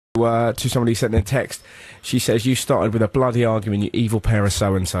To somebody sent in a text. She says, you started with a bloody argument, you evil pair of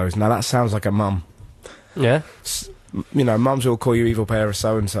so-and-sos. Now, that sounds like a mum. Yeah? You know, mums will call you evil pair of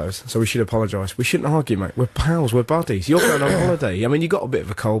so-and-sos, so we should apologise. We shouldn't argue, mate. We're pals, we're buddies. You're going on holiday. I mean, you got a bit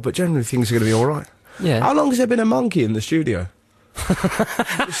of a cold, but generally things are going to be all right. Yeah. How long has there been a monkey in the studio?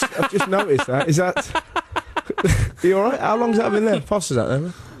 I've just noticed that. Is that... Are you all right? How long's that been there? Foster's out there,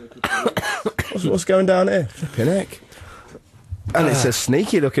 man. What's going down here? Flipping heck. And it's a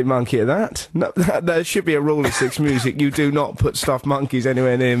sneaky-looking monkey at that. No, there should be a rule of Six Music. You do not put stuffed monkeys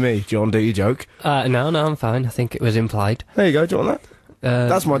anywhere near me. John, do you joke? No, I'm fine. I think it was implied. There you go. Do you want that?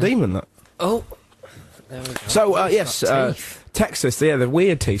 That's my demon, that. Oh. There we go. So, yes, text us. Yeah, the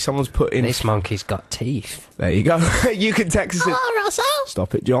weird teeth. Someone's put in... This monkey's got teeth. There you go. You can text us... Hello, Russell.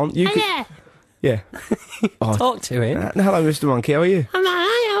 Stop it, John. You can... Yeah. Talk to him. Hello, Mr. Monkey. How are you? I'm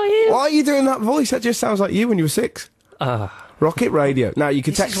alright, how are you? Why are you doing that voice? That just sounds like you when you were 6. Rocket Radio. Now, you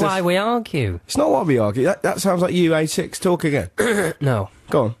can text us... This is why we argue. It's not why we argue. That sounds like you, age 6. Talk again. No.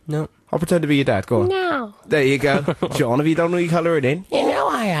 Go on. No. I'll pretend to be your dad. Go on. No. There you go. John, have you done all your colouring in? You know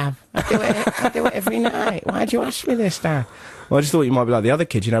I have. I do it every night. Why'd you ask me this, Dad? Well, I just thought you might be like the other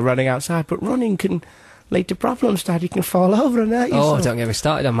kids, you know, running outside. But running can lead to problems, Dad. You can fall over and hurt yourself. Oh, don't get me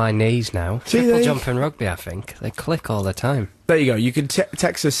started on my knees now. See, Triple jump and rugby, I think. They click all the time. There you go. You can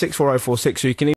text us 64046, or you can